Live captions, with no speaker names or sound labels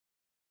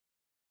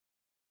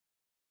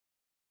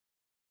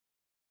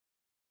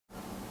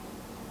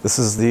This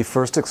is the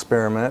first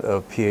experiment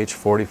of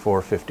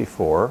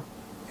Ph4454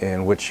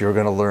 in which you're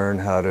going to learn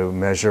how to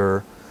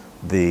measure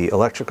the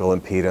electrical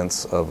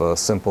impedance of a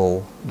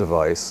simple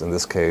device, in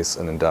this case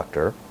an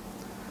inductor.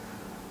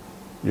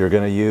 You're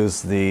going to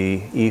use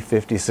the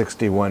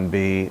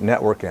E5061B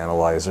Network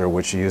Analyzer,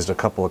 which you used a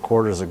couple of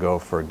quarters ago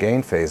for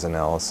gain phase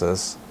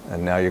analysis,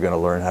 and now you're going to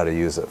learn how to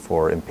use it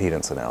for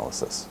impedance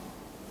analysis.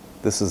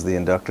 This is the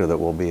inductor that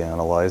we'll be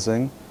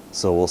analyzing.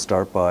 So we'll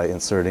start by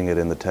inserting it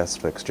in the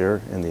test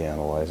fixture in the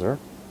analyzer.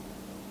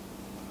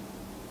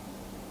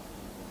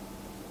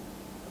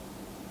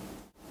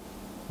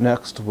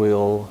 Next,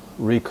 we'll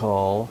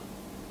recall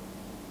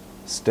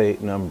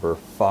state number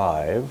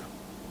 5,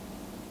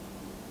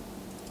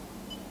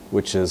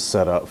 which is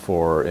set up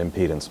for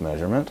impedance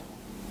measurement.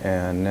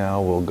 And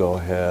now we'll go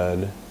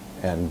ahead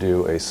and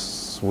do a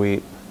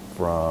sweep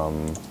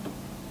from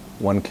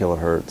 1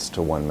 kilohertz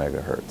to 1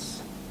 megahertz.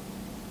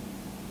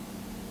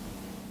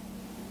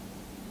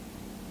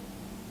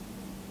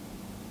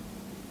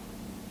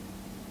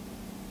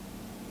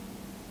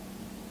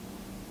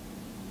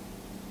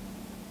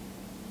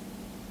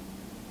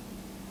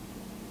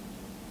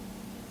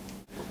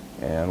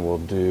 And we'll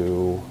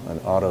do an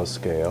auto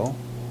scale.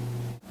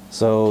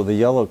 So the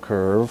yellow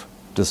curve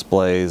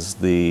displays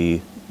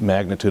the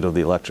magnitude of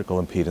the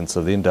electrical impedance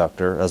of the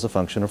inductor as a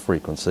function of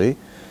frequency,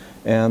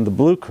 and the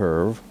blue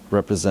curve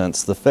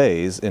represents the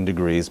phase in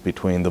degrees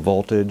between the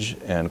voltage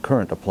and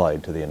current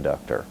applied to the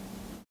inductor.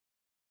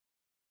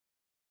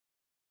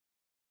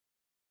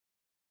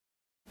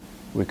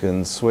 We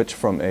can switch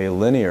from a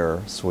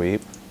linear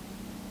sweep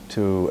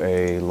to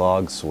a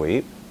log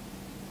sweep,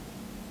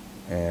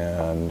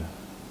 and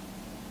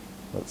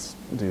let's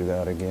do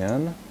that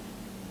again.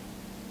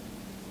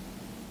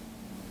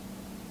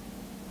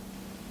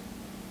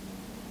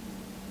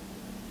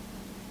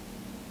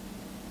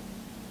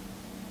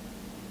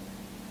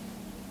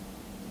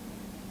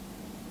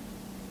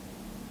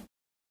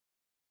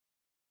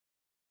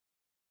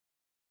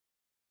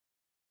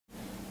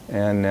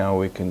 And now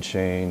we can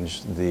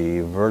change the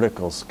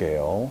vertical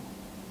scale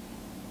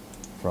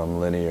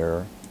from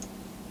linear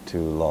to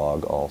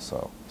log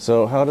also.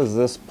 So how does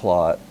this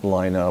plot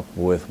line up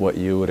with what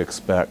you would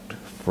expect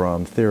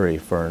from theory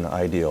for an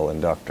ideal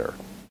inductor?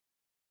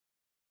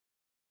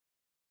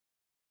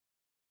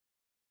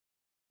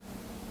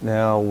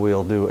 Now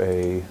we'll do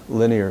a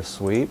linear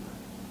sweep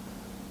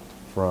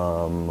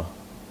from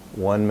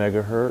 1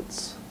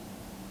 megahertz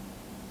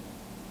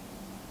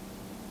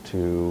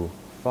to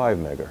 5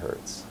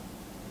 megahertz.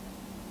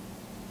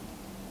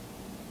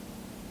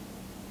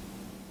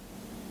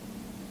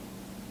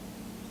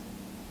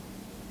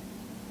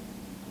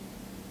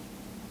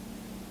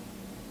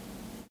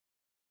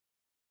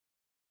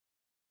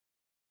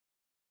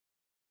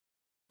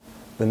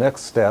 The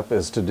next step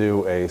is to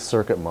do a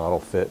circuit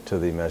model fit to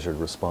the measured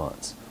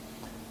response.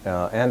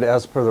 And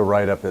as per the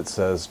write-up, it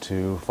says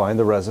to find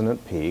the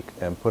resonant peak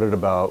and put it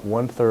about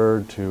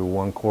 1/3 to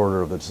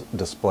 1/4 of the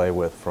display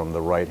width from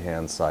the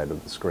right-hand side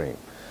of the screen.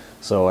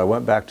 So I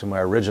went back to my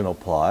original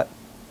plot,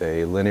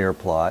 a linear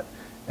plot,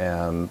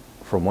 and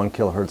from 1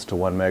 kilohertz to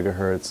 1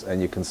 megahertz,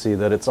 and you can see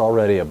that it's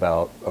already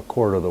about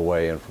 1/4 of the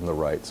way in from the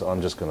right, so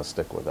I'm just going to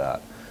stick with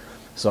that.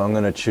 So I'm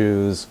going to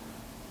choose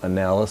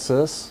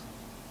Analysis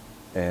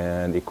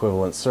and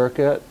Equivalent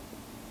Circuit,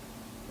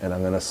 and I'm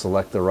going to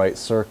select the right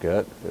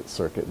circuit. It's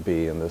circuit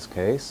B in this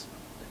case,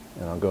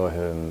 and I'll go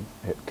ahead and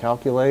hit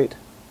Calculate,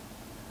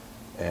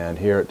 and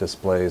here it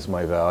displays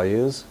my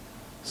values.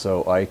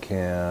 So I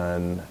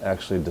can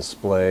actually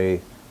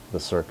display the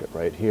circuit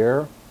right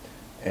here,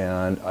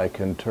 and I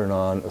can turn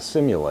on a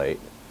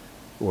Simulate,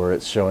 where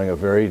it's showing a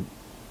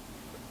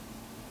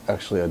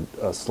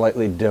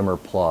slightly dimmer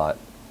plot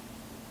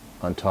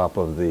on top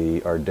of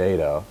our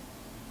data,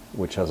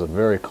 which has a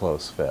very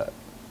close fit.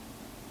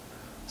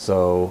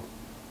 So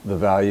the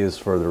values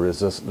for the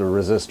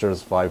resistor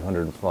is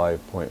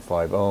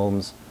 505.5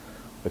 ohms,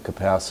 the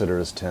capacitor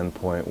is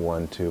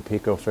 10.12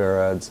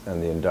 picofarads,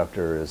 and the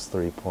inductor is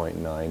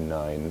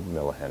 3.99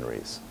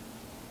 millihenries.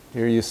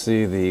 Here you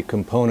see the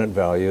component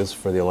values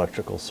for the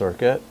electrical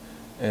circuit,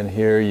 and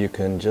here you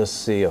can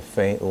just see a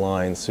faint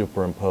line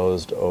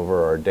superimposed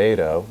over our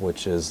data,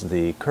 which is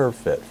the curve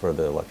fit for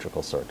the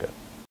electrical circuit.